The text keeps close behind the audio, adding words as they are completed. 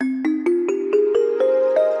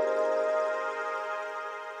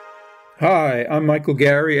Hi, I'm Michael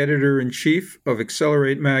Gary, editor-in-chief of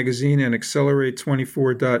Accelerate Magazine and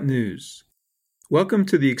Accelerate24.news. Welcome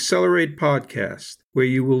to the Accelerate podcast, where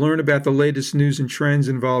you will learn about the latest news and trends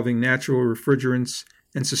involving natural refrigerants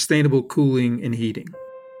and sustainable cooling and heating.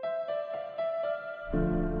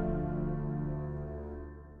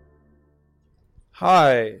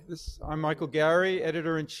 Hi, I'm Michael Gary,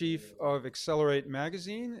 editor-in-chief of Accelerate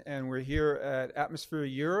Magazine, and we're here at Atmosphere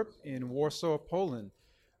Europe in Warsaw, Poland.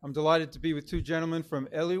 I'm delighted to be with two gentlemen from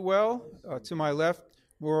Eliwell. To my left,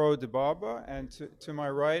 Mauro de Barba, and to my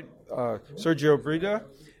right, Sergio Bridda.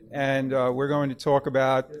 And we're going to talk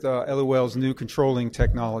about Eliwell's new controlling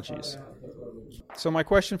technologies. So my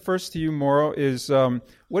question first to you, Mauro, is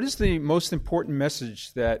what is the most important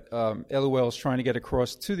message that Eliwell is trying to get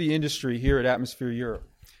across to the industry here at Atmosphere Europe?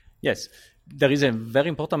 Yes, there is a very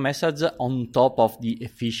important message on top of the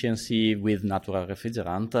efficiency with natural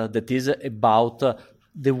refrigerant that is about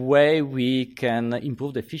the way we can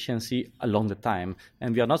improve the efficiency along the time.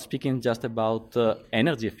 And we are not speaking just about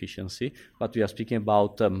energy efficiency, but we are speaking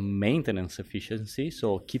about maintenance efficiency,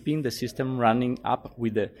 so keeping the system running up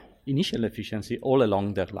with the initial efficiency all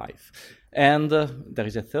along their life. And there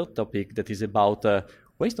is a third topic that is about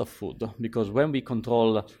waste of food, because when we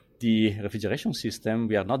control the refrigeration system,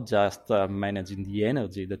 we are not just managing the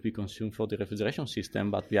energy that we consume for the refrigeration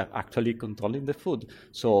system, but we are actually controlling the food.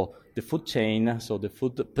 So the food chain, so the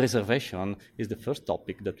food preservation is the first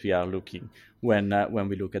topic that we are looking when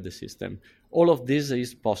we look at the system. All of this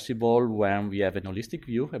is possible when we have an holistic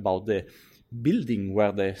view about the building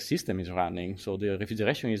where the system is running. So the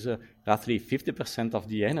refrigeration is roughly 50% of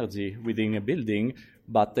the energy within a building,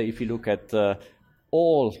 but if you look at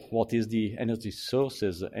all what is the energy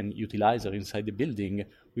sources and utilizer inside the building,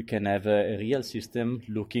 we can have a real system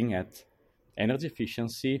looking at energy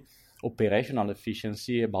efficiency, operational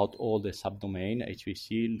efficiency about all the subdomain,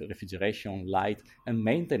 HVAC, refrigeration, light, and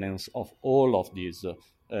maintenance of all of these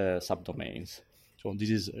subdomains. So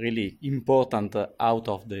this is really important out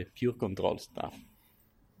of the pure control stuff.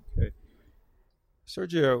 Okay.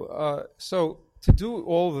 Sergio, so to do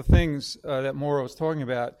all the things that Mauro was talking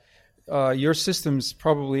about, your systems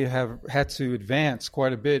probably have had to advance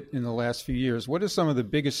quite a bit in the last few years. What are some of the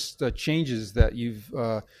biggest changes that you've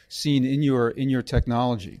seen in your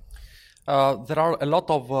technology? There are a lot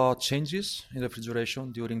of changes in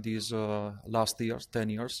refrigeration during these last years, 10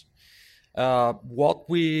 years. What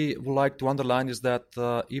we would like to underline is that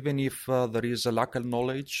even if there is a lack of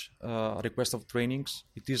knowledge, request of trainings,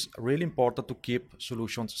 it is really important to keep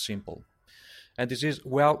solutions simple. And this is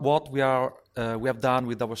what we have done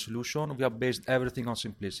with our solution. We have based everything on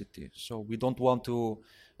simplicity. So we don't want to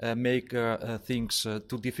make things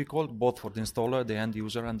too difficult, both for the installer, the end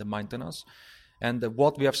user, and the maintenance. And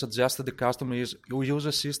what we have suggested the customer is you use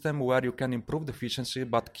a system where you can improve the efficiency,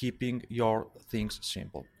 but keeping your things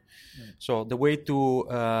simple. Mm. So the way to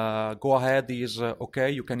go ahead is, okay,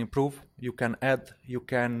 you can improve, you can add, you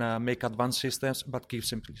can make advanced systems, but keep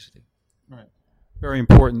simplicity. Right. Very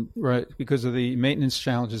important, right, because of the maintenance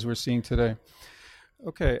challenges we're seeing today.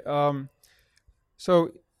 Okay,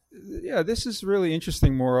 so yeah, this is really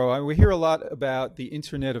interesting, Mauro. We hear a lot about the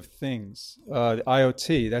Internet of Things, the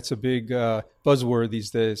IoT. That's a big buzzword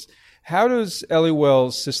these days. How does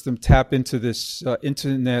Eliwell's system tap into this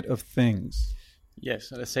Internet of Things?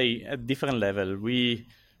 Yes, let's say at different level.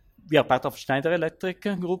 We are part of Schneider Electric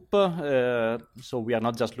group, so we are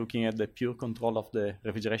not just looking at the pure control of the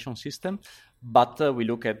refrigeration system, but we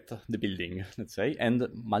look at the building, let's say, and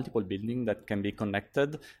multiple buildings that can be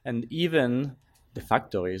connected, and even the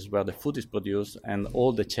factories where the food is produced and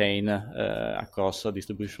all the chain across a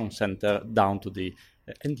distribution center down to the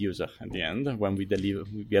end user at the end when we deliver.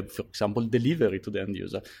 We have, for example, delivery to the end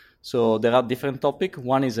user. So there are different topics.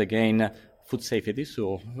 One is, again, food safety,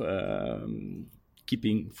 so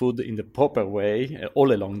keeping food in the proper way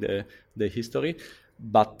all along the history.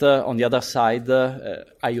 But on the other side,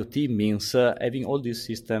 IoT means having all this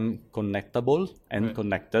system connectable and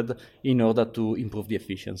connected in order to improve the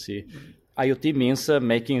efficiency. IoT means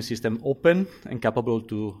making a system open and capable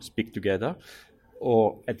to speak together,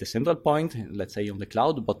 or at the central point, let's say on the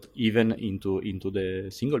cloud, but even into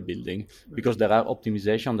the single building, because there are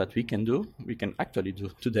optimization that we can actually do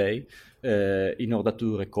today in order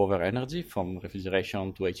to recover energy from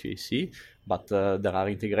refrigeration to HVAC, but there are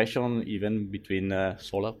integration even between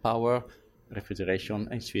solar power, refrigeration,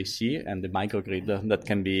 HVAC, and the microgrid that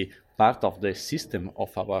can be part of the system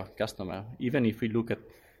of our customer. Even if we look at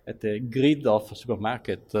the grid of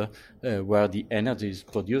supermarket where the energy is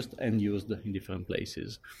produced and used in different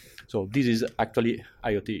places. So this is actually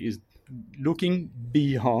IoT is looking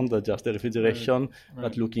beyond just the refrigeration,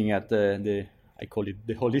 but looking at the I call it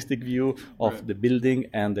the holistic view of the building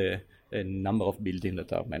and the number of buildings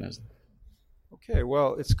that are managed. Okay,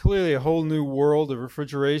 well, it's clearly a whole new world of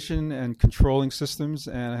refrigeration and controlling systems,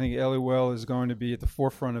 and I think Eliwell is going to be at the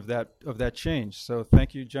forefront of that change. So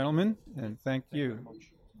thank you, gentlemen, and thank you.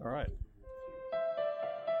 All right.